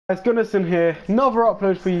It's Guendouzi here, another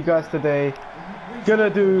upload for you guys today. Gonna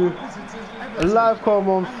do a live com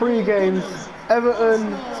on 3 games: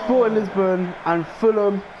 Everton, Sporting Lisbon and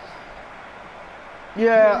Fulham.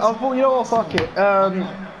 Yeah, I thought, you know what, fuck it.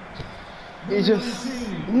 It's just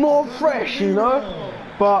more fresh, you know.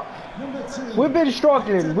 But we've been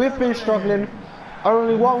struggling.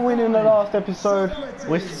 Only 1 win in the last episode.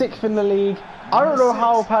 We're 6th in the league. I don't know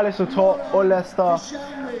how Palace are top or Leicester,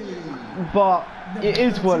 but it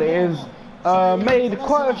is what it is. Made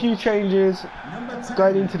quite a few changes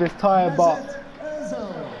going into this tie, but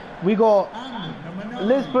we got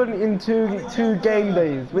Lisbon in two game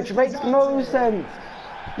days, which makes no sense.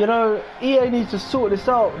 You know, EA needs to sort this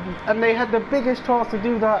out, and they had the biggest chance to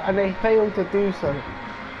do that, and they failed to do so.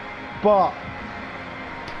 But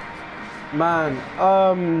man,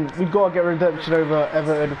 we got to get redemption over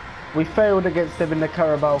Everton. We failed against them in the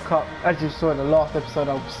Carabao Cup. As you saw in the last episode,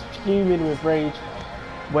 I was fuming with rage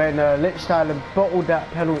when Lichtsteiner bottled that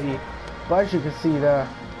penalty. But as you can see there,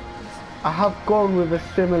 I have gone with a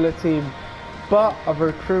similar team, but I've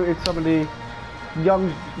recruited some of the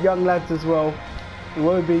young lads as well. It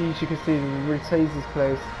won't be, as you can see, retains his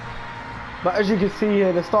place. But as you can see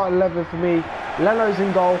here, the starting 11 for me: Leno's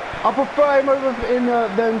in goal. I prefer him over in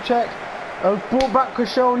them check. Brought back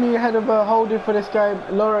Koscielny ahead of holding for this game.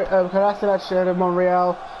 Kolasinac ahead of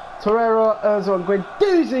Monreal. Torreira, Ozil and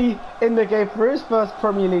Guendouzi in the game for his first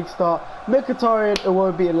Premier League start. Mkhitaryan,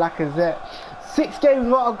 Iwobi and Lacazette. 6 games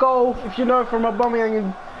without a goal. If you know from Aubameyang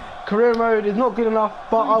in career mode, is not good enough,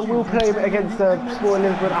 but I will play him against Sporting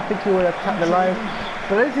Lisbon. I think he will attack the line.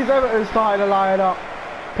 But this is Everton starting to line up.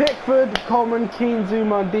 Pickford, Coleman, Keane,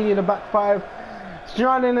 Zuma and Dini in the back 5.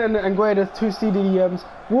 Strianen and Guedes, 2 CDMs.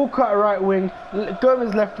 Walcott right wing,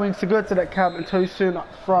 Gomez left wing, Sigurdsson at camp and Tosun up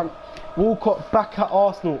front. Walcott back at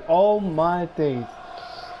Arsenal. Oh my days.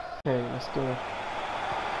 Okay, let's go.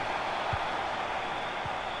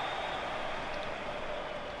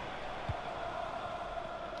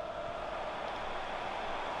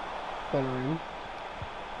 Bellerin.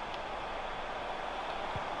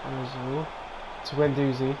 Ozil. To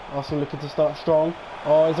Guendouzi. Arsenal looking to start strong.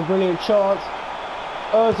 Oh, it's a brilliant chance.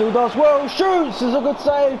 Ozil does well, shoots, is a good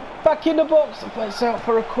save, back in the box, plays out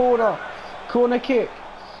for a corner kick.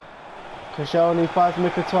 Koscielny finds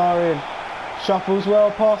Mkhitaryan, shuffles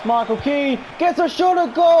well past Michael Keane, gets a shot,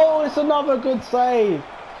 a goal, it's another good save.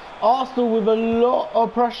 Arsenal with a lot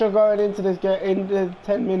of pressure going into this game in the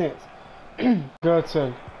 10 minutes.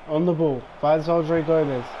 Gerton on the ball, finds Andre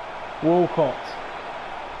Gomez, Walcott,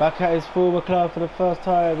 back at his former club for the first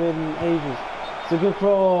time in ages. It's a good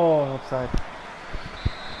cross, offside.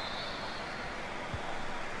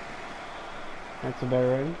 Back to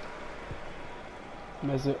Bellerin.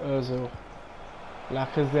 Mesut Ozil.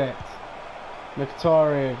 Lacazette.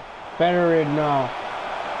 Mkhitaryan. Bellerin now.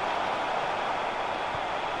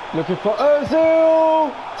 Looking for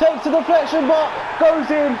Ozil! Takes a deflection but goes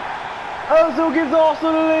in. Ozil gives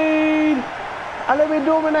Arsenal the lead. And they've been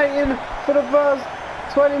dominating for the first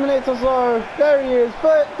 20 minutes or so. There he is.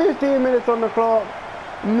 15 minutes on the clock.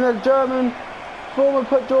 The German former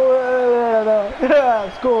put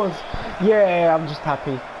scores. Yeah, I'm just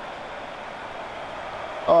happy.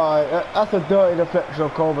 Alright, that's a dirty deflection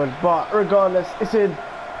of Coleman, but regardless, it's in.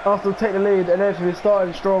 Arsenal take the lead and everything is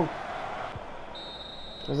starting strong.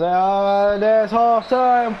 There's half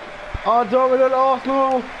time. Our dominant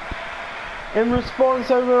Arsenal, in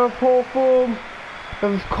response over a poor form,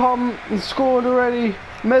 have come and scored already.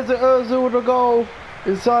 Mesut Ozil with a goal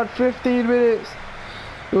inside 15 minutes.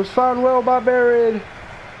 It was found well by Bellerin,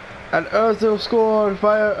 and Ozil scored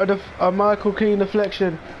via a Michael Keane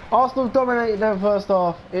deflection. Arsenal dominated their first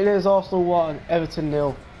half. It is Arsenal 1, Everton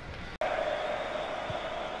 0.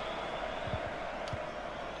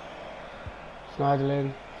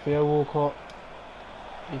 Schneiderlin, Theo Walcott,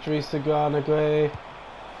 Idrissa Gana Gueye,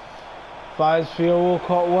 finds Theo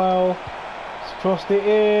Walcott well, he's crossed it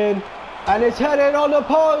in, and it's headed on the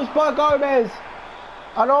post by Gomez,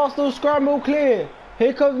 and Arsenal scramble clear.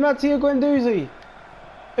 Here comes Matteo Guendouzi.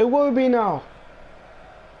 It will be now.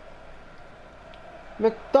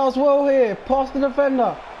 Does well here, past the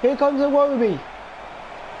defender. Here comes Iwobi.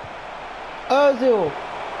 Ozil.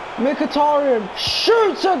 Mkhitaryan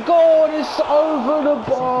shoots a goal and it's over the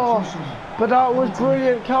bar. But that was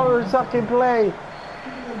brilliant counter-attacking play.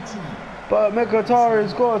 But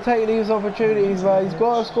Mkhitaryan's got to take these opportunities, man. He's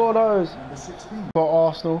got to score those. For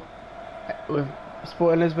Arsenal, with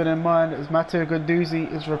Sporting Lisbon in mind, as Matteo Guendouzi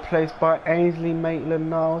is replaced by Ainsley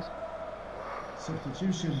Maitland-Niles.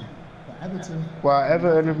 Substitution for Everton. Well,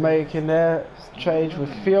 Everton are making their change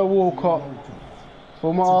with Theo Walcott,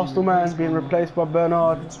 former Arsenal man, being replaced by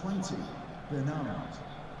Bernard.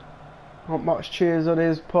 Not much cheers on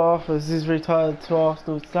his path as he's retired to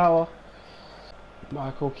Arsenal's tower.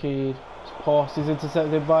 Michael Keane. His pass is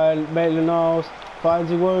intercepted by Maitland-Niles.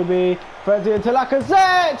 Finds Iwobi. Threads it into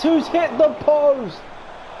Lacazette, who's hit the post.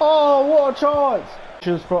 Oh, what a chance!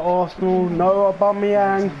 Just for Arsenal, no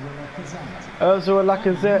Aubameyang. Ozil and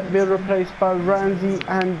Lacazette being replaced by Ramsey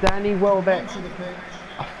and Danny Welbeck.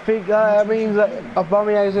 I think that means that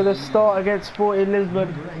Aubameyang is going to start against Sporting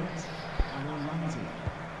Lisbon.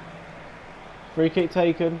 Free kick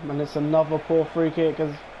taken, and it's another poor free kick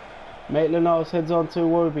as Maitland-Niles heads on to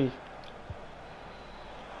Iwobi.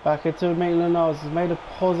 Back into Maitland-Niles, has made a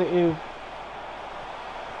positive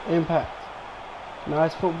impact.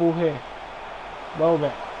 Nice football here.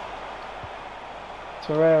 Welbeck.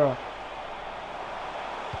 Torreira.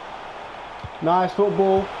 Nice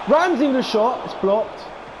football. Ramsey with a shot, it's blocked.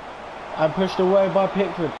 And pushed away by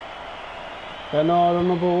Pickford. Bernard on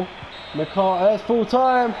the ball. McCarthy, it's full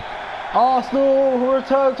time. Arsenal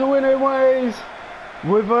return to winning ways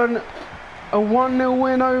with a 1-0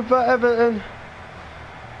 win over Everton.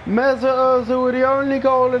 Mesut Ozil with the only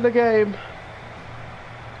goal in the game.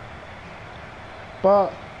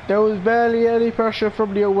 But there was barely any pressure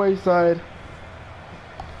from the away side.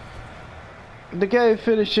 The game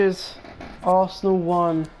finishes Arsenal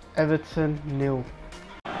 1, Everton 0.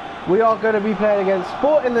 We are going to be playing against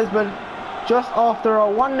Sporting Lisbon just after a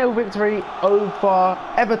 1-0 victory over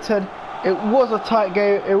Everton. It was a tight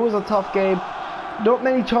game, it was a tough game. Not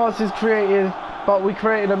many chances created, but we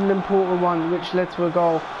created an important one which led to a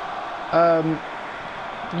goal.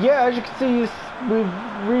 Yeah, as you can see, we've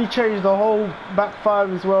rechanged the whole back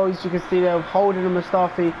five as well. As you can see, they're holding and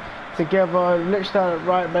Mustafi together. Lichtstein at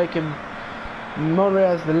right back and Monreal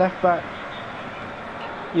as the left back.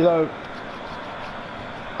 You know,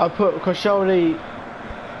 I put Koscielny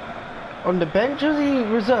on the bench as he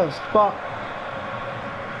reserves, but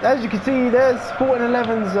as you can see, there's Sporting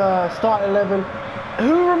 11's start 11.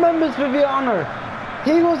 Who remembers Viviano?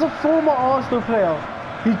 He was a former Arsenal player.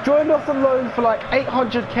 He joined us on loan for like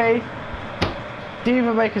 800k. Didn't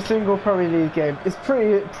even make a single Premier League game. It's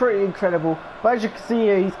pretty incredible. But as you can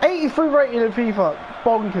see, he's 83 rated in FIFA.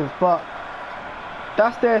 Bonkers. But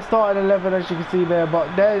that's their starting 11, as you can see there.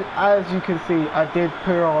 But there, as you can see, I did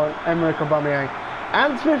put on Emerick Aubameyang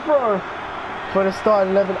and Smith Rowe for the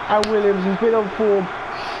starting 11, and Williams, who's been on form.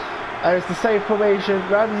 And it's the same formation.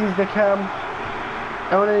 Ramsey's the cam.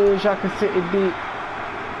 Elneny and Xhaka sitting deep.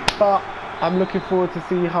 But I'm looking forward to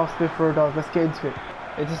see how Smith Rowe does. Let's get into it.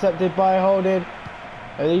 Intercepted by Holding.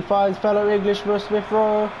 And he finds fellow Englishman Smith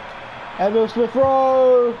Rowe. Emil Smith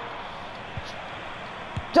Rowe.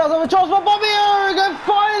 Just have a chance for Aubameyang and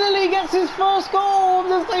finally gets his first goal of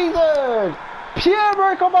the season.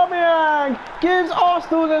 Pierre-Emerick Aubameyang gives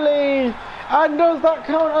Arsenal the lead. And does that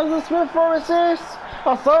count as a Smith Rowe assist?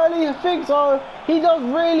 I certainly think so. He does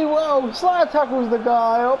really well. Slide tackles the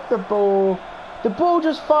guy up the ball. The ball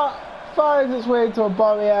just finds its way into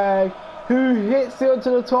Aubameyang, who hits it onto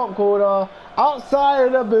the top corner, outside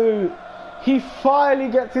of the boot. He finally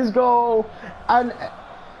gets his goal, and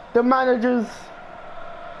the manager's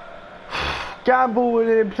gamble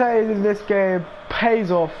in playing in this game pays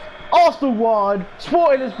off. Arsenal 1,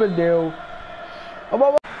 Sporting Lisbon 0.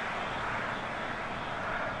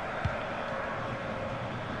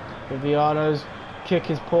 Viviano's kick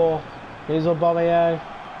is poor. Here's Aubameyang.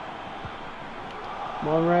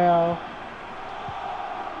 Monreal.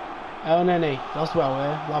 Elneny does well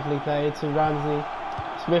here. Lovely play to Ramsey.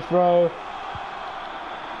 Smith Rowe.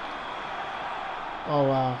 Oh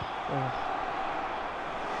wow. Oh.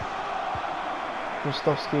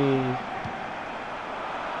 Rostovsky.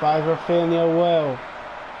 Finds Rafinha well.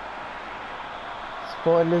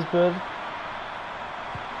 Sporting Lisbon.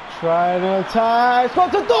 Trying to attack.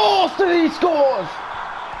 Got the Dawson, he scores!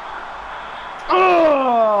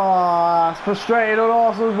 That's frustrating on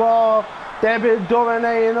Arsenal's ball. They've been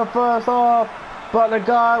dominating the first half, but the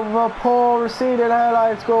guy with a poor receding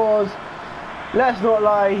hairline scores. Let's not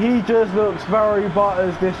lie, he just looks very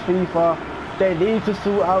butters this FIFA. They need to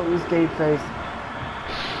sort out his game face.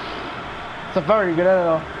 It's a very good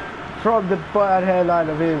header from the bad hairline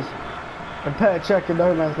of his. And better check in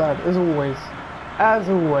no man's land, as always. As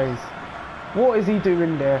always. What is he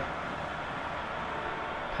doing there?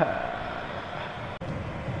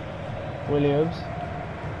 Williams.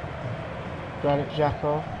 Granit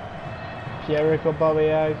Xhaka. Pierre-Emerick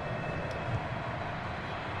Aubameyang.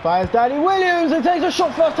 Finds Danny Williams and takes a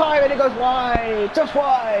shot first time and it goes wide. Just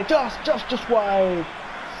wide. Just wide.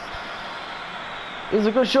 It's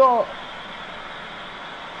a good shot.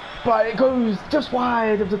 But it goes just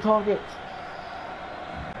wide of the target.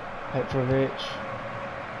 Petrovic.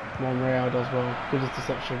 Monreal does well. Good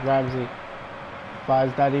interception. Ramsey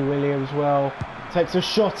finds Danny Williams well. Takes a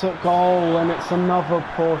shot at goal and it's another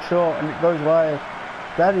poor shot and it goes wide.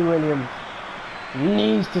 Danny Williams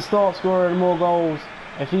needs to start scoring more goals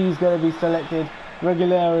if he's going to be selected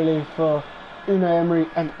regularly for Unai Emery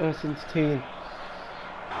and Ersin's team.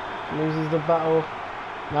 Loses the battle.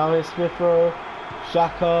 Now here's Smith Rowe.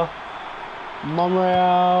 Xhaka.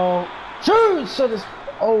 Monreal. Shoots! And it's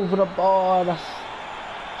over the bar. That's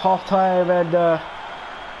half time and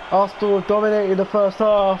Arsenal dominated the first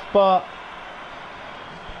half, but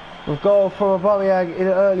we've got from Aubameyang in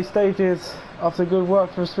the early stages after good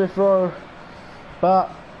work from Smith Rowe.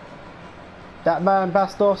 But that man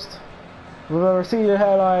Bastos with a receding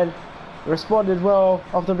hairline responded well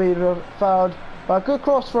after being fouled by a good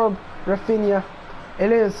cross from Rafinha.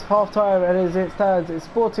 It is half time and as it stands, it's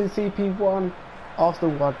Sporting CP 1,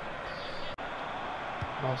 Arsenal 1.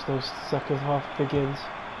 Arsenal's second half begins.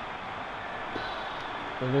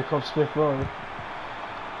 And here comes Smith Rowe.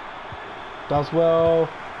 Does well.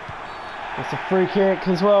 It's a free kick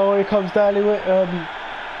as well. Here comes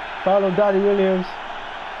foul on Danny Williams.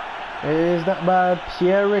 It is that man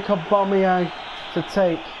Pierre-Emerick Aubameyang to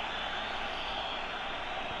take.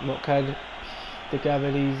 What can the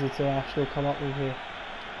Gabonese international come up with here?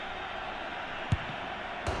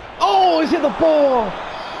 Oh, he's hit the ball!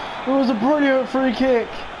 It was a brilliant free kick,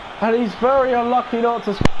 and he's very unlucky not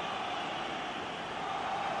to.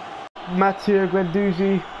 Matteo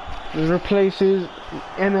Guendouzi replaces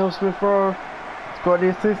Emil Smith Rowe. He's got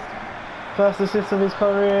the first assist of his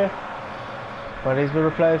career, but he's been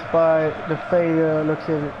replaced by the failure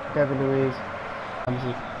looking Kevin Louise.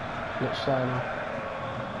 Ramsey, Lichtsteiner.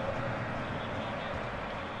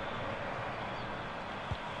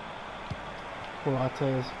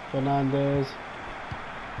 Coates, Fernandez,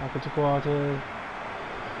 back to Coates,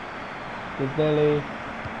 Guendouzi,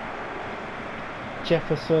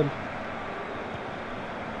 Jefferson,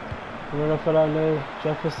 Bruno Fernandez,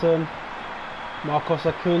 Jefferson, Marcos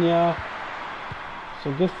Acuna.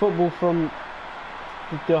 Some good football from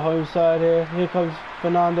the home side here. Here comes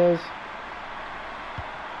Fernandez.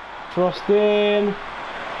 Crossed in.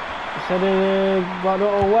 Send it in, but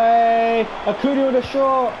not away. Acuna with a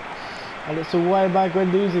shot. And it's away by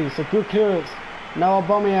Guendouzi. It's a good clearance. Now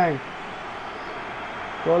Aubameyang.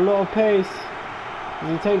 Got a lot of pace.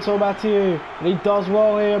 He takes on Mathieu. And he does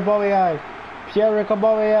well here, Aubameyang. Pierre-Emerick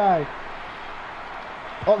Aubameyang.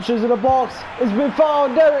 Options in the box. It's been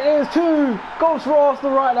fouled. There it is. 2 goals for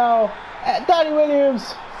Arsenal right now. Danny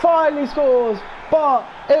Williams finally scores. But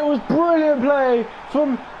it was brilliant play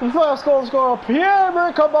from the first goal scorer,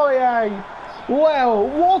 Pierre-Emerick Aubameyang. Well,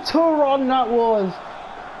 what a run that was.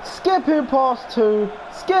 Skipping past 2,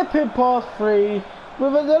 skipping past 3,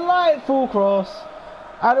 with a delightful cross.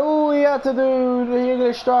 And all he had to do, the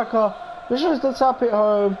English striker, was just to tap it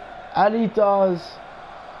home. And he does.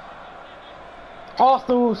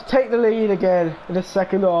 Arsenal take the lead again in the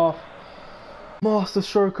second half. Master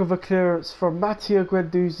stroke of a clearance from Matteo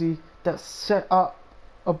Guendouzi that set up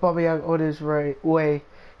Aubameyang on his way.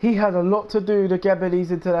 He had a lot to do, the Gabonese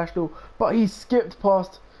international, but he skipped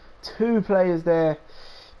past 2 players there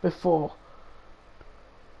before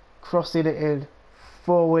crossing it in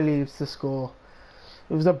for Williams to score.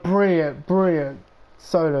 It was a brilliant, brilliant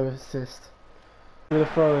solo assist with a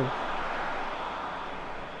throw-in.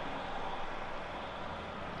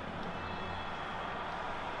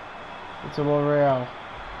 Into Monreal.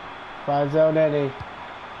 Finds El Neni.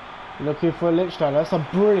 Looking for Lichtsteiner. That's a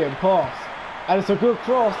brilliant pass. And it's a good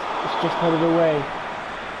cross. It's just headed away.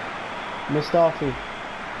 Mustafi.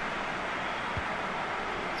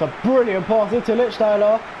 It's a brilliant pass into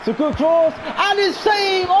Lichtsteiner. It's a good cross. And his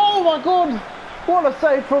save! Oh my god! What a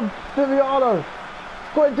save from Viviano.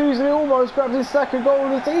 Guendouzi almost grabbed his second goal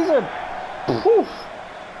of the season. Poof!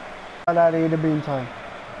 And Annie in the meantime.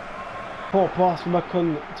 Poor pass from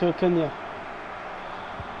to Acuna.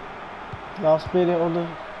 Last minute on the.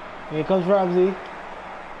 Here comes Ramsey.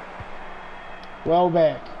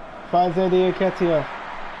 Welbeck. Finds Eddie Nketiah.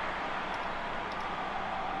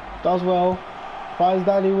 Does well. Finds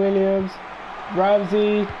Danny Williams.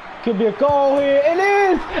 Ramsey. Could be a goal here. It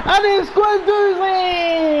is! And it's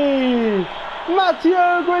Guendouzi!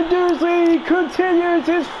 Matteo Guendouzi continues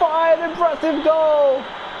his fine, impressive goal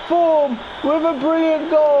form with a brilliant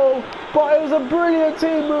goal. But it was a brilliant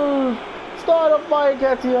team move. Started off by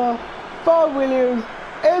Nketiah. Found Williams.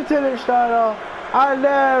 Into Lichtsteiner. And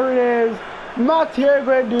there it is. Matteo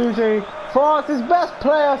Guendouzi, France's best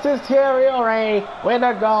player since Thierry Henry, with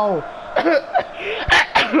a goal.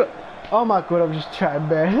 Oh my god, I'm just chatting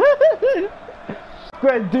there.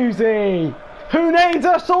 Guendouzi, who needs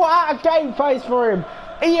to sort out a game face for him.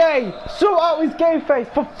 EA, sort out his game face,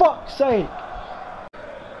 for fuck's sake.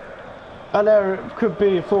 And there it could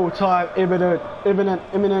be full time, imminent. There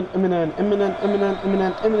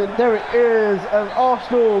it is, as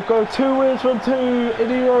Arsenal go 2 wins from 2 in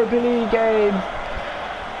the Europa League games.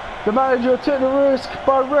 The manager took the risk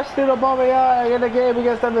by resting Aubameyang in the game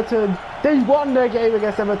against Everton. They won their game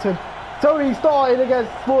against Everton. So he started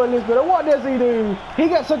against Sporting Lisbon, and what does he do? He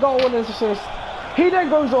gets a goal and an assist. He then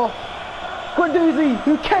goes off. Guendouzi,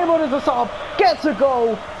 who came on as a sub, gets a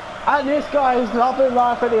goal. And this guy is loving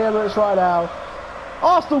life at the Emirates right now.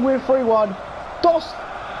 Arsenal win 3-1. Dos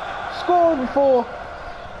scored before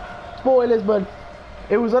Sporting Lisbon.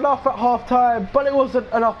 It was enough at half time, but it wasn't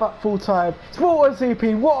enough at full time. Sporting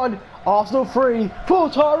CP 1, Arsenal 3, full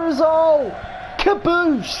time result.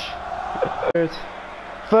 Kaboosh!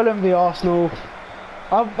 Fulham v Arsenal.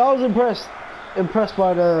 I was impressed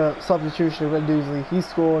by the substitution of Guendouzi. He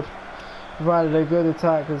scored, provided a good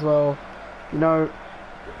attack as well. You know.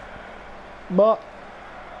 But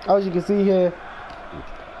as you can see here,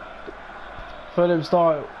 Fulham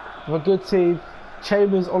start with a good team.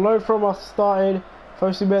 Chambers on loan from us started.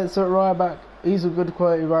 Fosu Mensah at right back. He's a good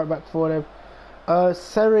quality right back for them.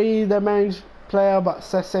 Seri, their main player, but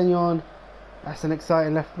Sessegnon, that's an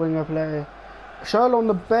exciting left winger player. Schürrle on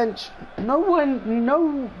the bench. No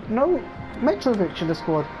Mitrovic in the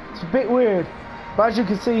squad. It's a bit weird. But as you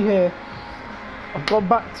can see here, I've gone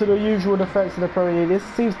back to the usual defence in the Premier League. This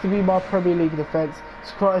seems to be my Premier League defence.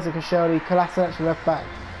 Sokratis and Koscielny, Kolasinac left back.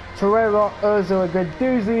 Torreira, Ozil and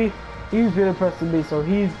Guendouzi. He's been impressing me, so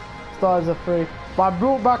he's started as a 3. But I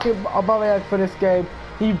brought back Aubameyang for this game.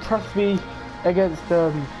 He impressed me against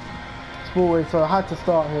Sporting, so I had to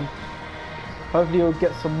start him. Hopefully he'll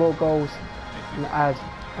get some more goals and add.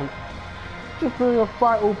 And just being a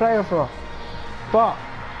vital player for us. But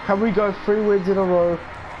can we go 3 wins in a row?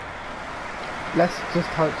 Let's just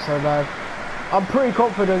hope so, man. I'm pretty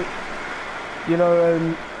confident, you know,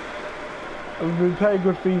 and we've been playing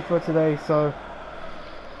good FIFA today, so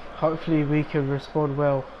hopefully we can respond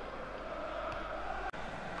well.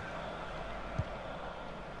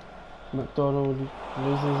 McDonald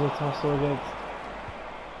loses a tussle against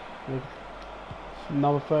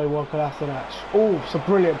number 31 Kolasinac. Oh, it's a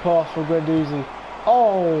brilliant pass from Guendouzi.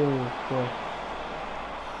 Oh, boy.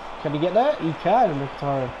 Can he get there? He can,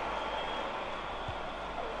 Mkhitaryan.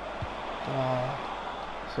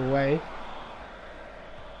 It's away.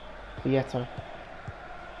 Vieto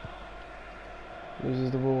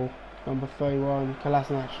loses the ball. Number 31,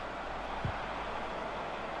 Kolasinac.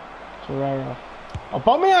 Torreira.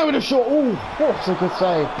 Aubameyang with a shot. Ooh, it's a good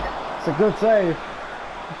save. It's a good save.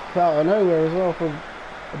 Out of nowhere as well from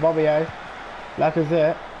Aubameyang.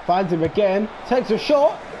 Lacazette finds him again. Takes a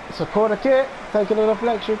shot. It's a corner kick. Taking a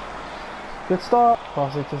deflection. Good start.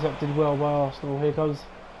 Pass intercepted well by Arsenal. Here comes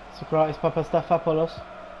Sokratis Papastafopoulos.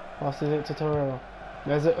 Passes it to Torreira.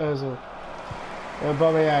 There's it, Ozil.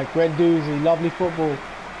 Aubameyang, Guendouzi, lovely football.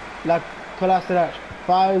 Kolasinac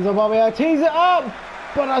finds Aubameyang, tees it up!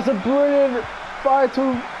 But that's a brilliant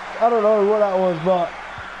vital. I don't know what that was, but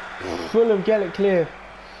Fulham get it clear.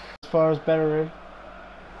 As far as Bellerin.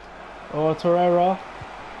 Or Torreira.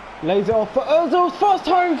 Lays it off for Ozil's first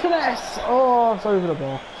time finesse! Oh, it's over the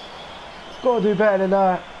bar. It's got to do better than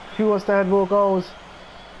that. Who wants to have more goals?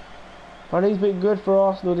 But he's been good for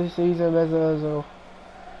Arsenal this season, as Ozil.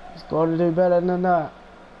 He's got to do better than that.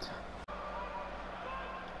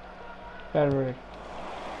 Bellerin.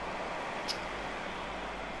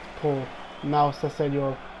 Poor. Now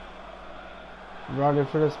Sessegnon. Running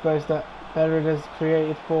through the space that Bellerin has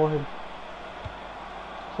created for him.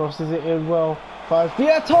 Crosses it in well. Finds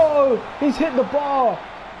Vieto! He's hit the bar!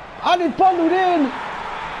 And it's bundled in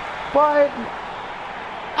by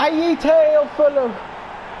Ayite of Fulham.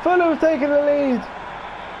 Fulham taking the lead.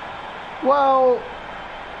 Well,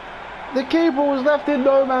 the keeper was left in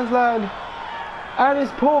no man's land. And his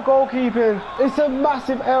poor goalkeeping. It's a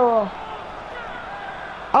massive error.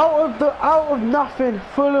 Out of nothing,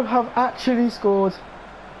 Fulham have actually scored.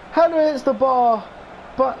 Header hits the bar,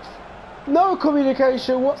 but no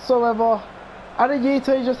communication whatsoever. And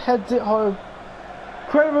Ayite just heads it home.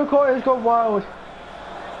 Craven Cottage gone wild.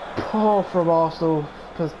 Poor from Arsenal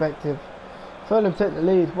perspective. Fulham take the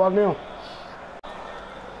lead, 1-0.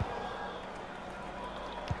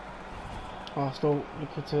 Arsenal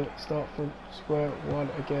looking to start from square one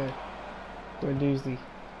again. Guendouzi,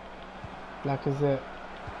 Lacazette,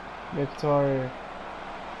 Mkhitaryan,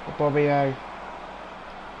 Aubameyang.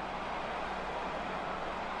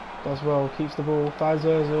 Does well, keeps the ball, finds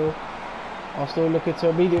Ozil. Arsenal looking to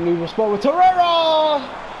immediately respond with Torreira!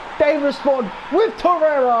 They respond with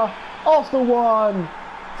Torreira! Arsenal 1,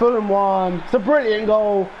 Fulham 1. It's a brilliant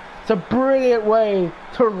goal. It's a brilliant way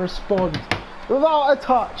to respond. Without a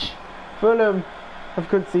touch, Fulham have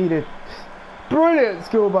conceded. Brilliant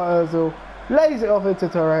skill by Ozil. Lays it off into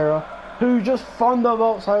Torreira, who just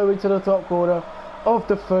thunderbolts home into the top corner of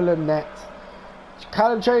the Fulham net.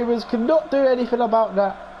 Callum Chambers could not do anything about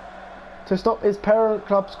that to stop his parent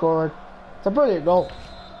club scoring. It's a brilliant goal.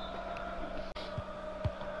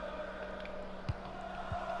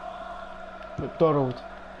 McDonald,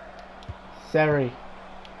 Seri,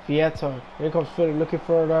 Vieto. Here comes Fulham looking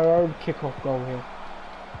for their own kick-off goal here.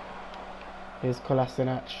 Here's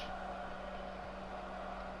Kolasinac.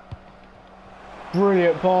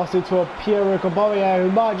 Brilliant pass into a Pierre-Emerick Aubameyang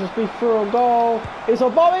who might just be through a goal. It's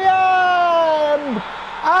Aubameyang!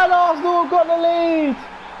 And Arsenal have got the lead!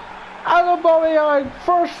 And Aubameyang,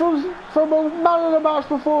 first from a man of the match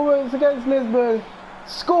performance against Lisbon,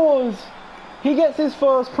 scores. He gets his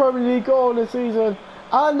first Premier League goal this season,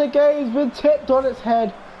 and the game's been tipped on its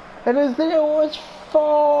head. And as little as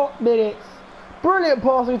 4 minutes. Brilliant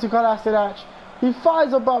passing to Kolasinac. He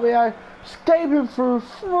finds Aubameyang, escaping through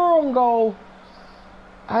on goal,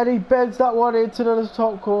 and he bends that one into the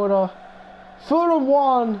top corner. Fulham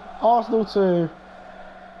 1, Arsenal 2.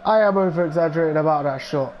 I am over exaggerating about that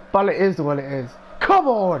shot, but it is what it is. Come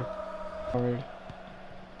on!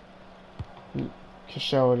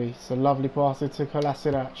 Koscielny, it's a lovely pass into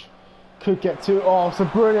Kolasinac. Could get two. Oh, it's a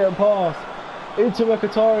brilliant pass into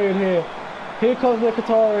Mkhitaryan here. Here comes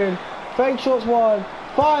Mkhitaryan. Fake shots one.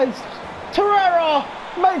 Finds Torreira.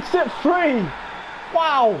 Makes it 3.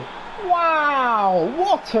 Wow. Wow.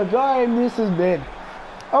 What a game this has been.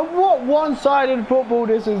 And what one-sided football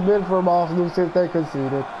this has been from Arsenal since they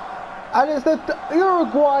conceded. And it's the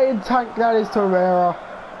Uruguayan tank that is Torreira,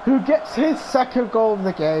 who gets his second goal of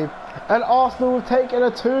the game. And Arsenal have taken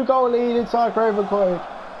a 2-goal lead inside Craven Cottage.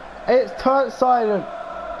 It's turned silent,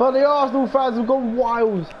 but the Arsenal fans have gone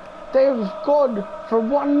wild. They have gone from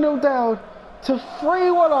 1-0 down to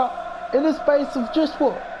 3-1 up in the space of just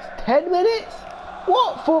what, 10 minutes?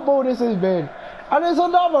 What football this has been. And there's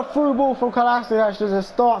another through ball from Kolasinac that just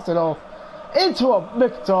starts it off into a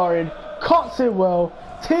Mkhitaryan, cuts it well,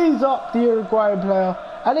 tees up the Uruguayan player,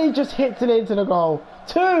 and he just hits it into the goal.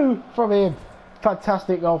 2 from him.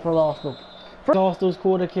 Fantastic goal from Arsenal. From Arsenal's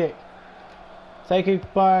corner kick. Taken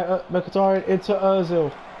by Mkhitaryan into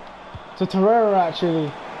Ozil. To Torreira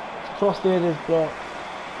actually. Crossed in his block.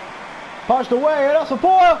 Punched away, and that's a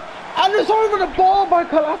ball! And it's over the bar by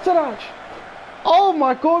Kolasinac. Oh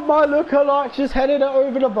my god, my lookalike just headed it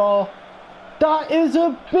over the bar. That is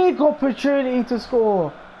a big opportunity to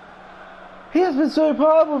score. He has been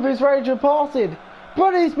superb with his range of passing,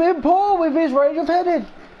 but he's been poor with his range of heading.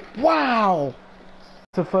 Wow!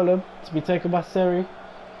 To Fulham, to be taken by Seri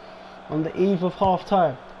on the eve of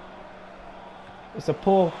half-time. It's a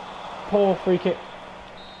poor free kick.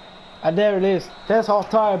 And there it is. There's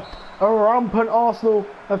half-time. A rampant Arsenal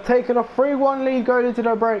have taken a 3-1 lead going into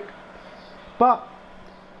the break. But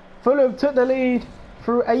Fulham took the lead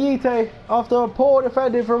through Ayite after a poor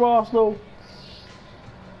defending from Arsenal.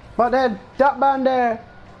 But then that man there,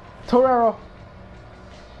 Torreira,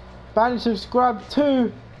 managed to grab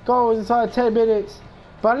 2 goals inside 10 minutes.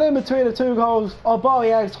 But in between the 2 goals,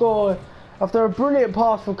 Aubameyang scored after a brilliant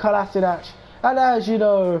pass from Kolasinac. And as you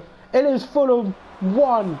know, it is Fulham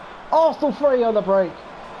 1, Arsenal 3 on the break.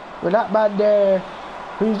 With that man there,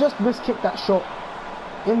 who's just miskicked that shot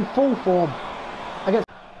in full form. Against.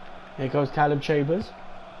 Here goes Callum Chambers.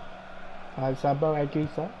 And Sambo and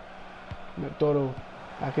Gisa. McDonald.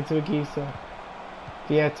 Back into Gisa.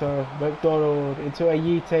 Vieto. McDonald. Into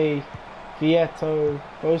Ayite. Vieto.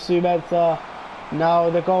 Osu Mensah. Now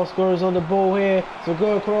the goal scorer's on the ball here. So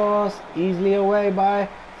go across. Easily away by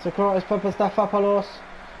Socrates Papastafopoulos.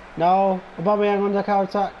 Now Aubameyang on the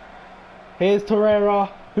counter-attack. Here's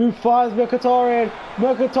Torreira, who finds Mkhitaryan.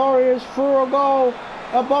 Mkhitaryan's through a goal.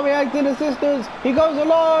 Aubameyang's in assistance. He goes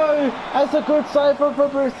alone. That's a good save from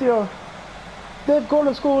Fabricio. They've got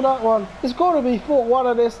to score that one. It's got to be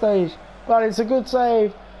 4-1 at this stage. But it's a good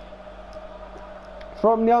save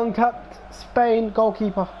from young capped Spain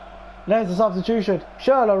goalkeeper. There's the substitution.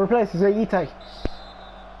 Schürrle replaces Ayite.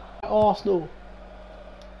 Arsenal.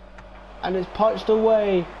 And it's punched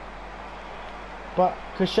away. But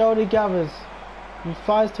Koscielny gathers. He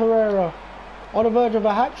finds Torreira on the verge of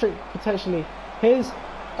a hat-trick potentially. Here's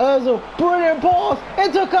Ozil. Brilliant pass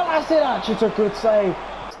into Kolasinac. It's a good save.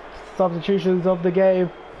 Substitutions of the game.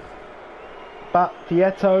 But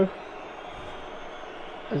Vieto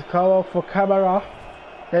has come off for Camara.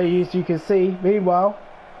 There you can see. Meanwhile,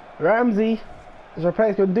 Ramsey has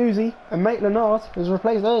replaced Guendouzi and Maitland-Niles has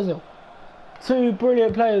replaced Ozil. 2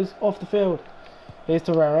 brilliant players off the field. Here's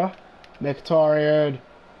Torreira. Mkhitaryan.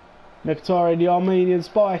 Mkhitaryan, the Armenian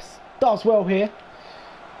Spice. Does well here.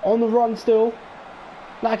 On the run still.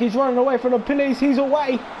 Like he's running away from the police. He's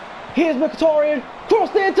away. Here's Mkhitaryan.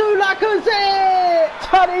 Cross there to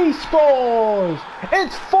Lacazette. And he scores.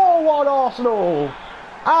 It's 4-1 Arsenal.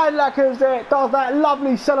 And Lacazette does that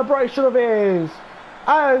lovely celebration of his.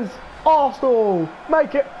 As Arsenal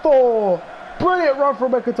make it 4. Brilliant run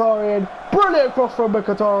from Mkhitaryan. Brilliant cross from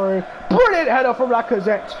Mkhitaryan. Brilliant header from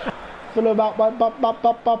Lacazette. Fulham up.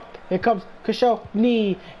 Here comes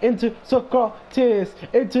Koscielny into Socrates,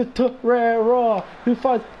 into Torreira, who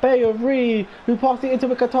finds Bayeri, who passes it into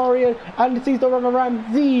Mkhitaryan, and sees the run of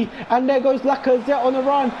Ramsey, and there goes Lacazette on the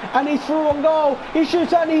run, and he's through on goal. He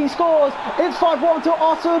shoots and he scores. It's 5-1 to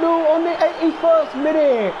Arsenal on the 81st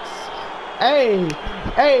minute. Hey,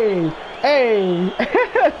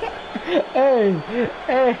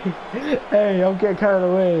 I'm getting carried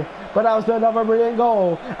away. But that was another brilliant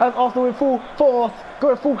goal. As Arsenal in full force,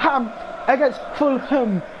 going full ham against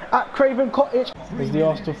Fulham at Craven Cottage. As the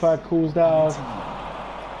Arsenal fan cools down.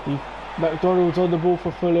 McDonald's on the ball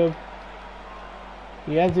for Fulham.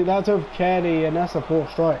 He hands it down to Kenny, and that's a poor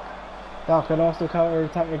strike. Now can Arsenal counter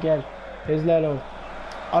attack again? Here's Leno.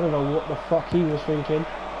 I don't know what the fuck he was thinking,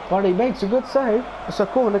 but he makes a good save. It's a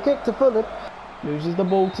corner kick to Fulham. Loses the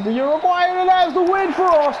ball to the Uruguayan, and there's the win for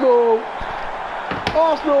Arsenal.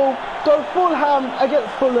 Arsenal go full ham against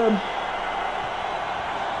Fulham,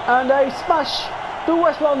 and they smash the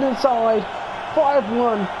West London side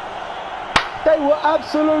 5-1. They were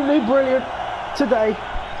absolutely brilliant today,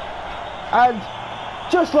 and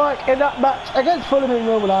just like in that match against Fulham in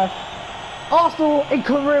real life, Arsenal in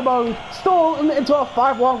career mode stormed into a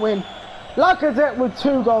 5-1 win. Lacazette with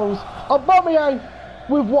 2 goals, Aubameyang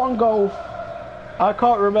with 1 goal. I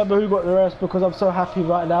can't remember who got the rest because I'm so happy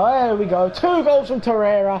right now. There we go. 2 goals from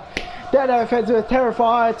Torreira. Then the offensive is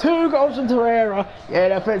terrified. 2 goals from Torreira. Yeah,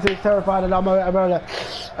 the offensive is terrified, and I'm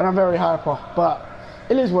very hyper. But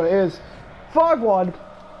it is what it is. 5-1.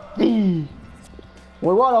 We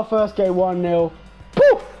won our first game 1-0.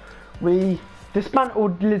 Poof! We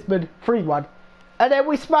dismantled Lisbon 3-1. And then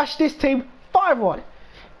we smashed this team 5-1.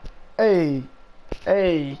 Hey.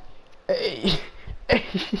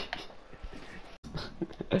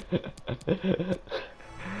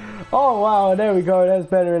 Oh wow, there we go. That's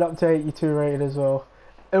better and up to 82 rated as well.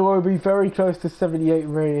 It will be very close to 78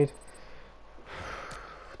 rated.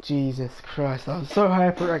 Jesus Christ, I'm so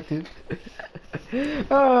hyperactive.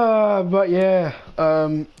 But yeah.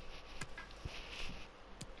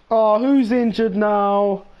 Oh, who's injured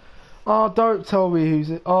now? Oh, don't tell me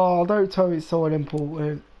don't tell me it's someone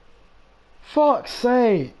important. Fuck's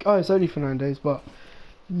sake. Oh, it's only Fernandes, but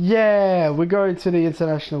yeah, we're going to the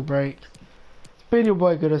international break. It's been your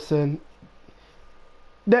boy Guendouzi.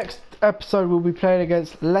 Next episode we'll be playing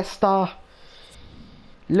against Leicester,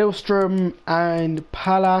 Lillestrøm and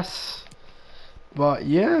Palace. But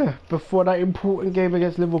yeah, before that important game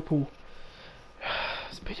against Liverpool.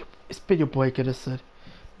 It's been your boy Guendouzi.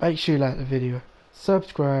 Make sure you like the video,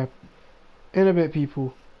 subscribe. In a bit,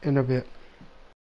 people. In a bit.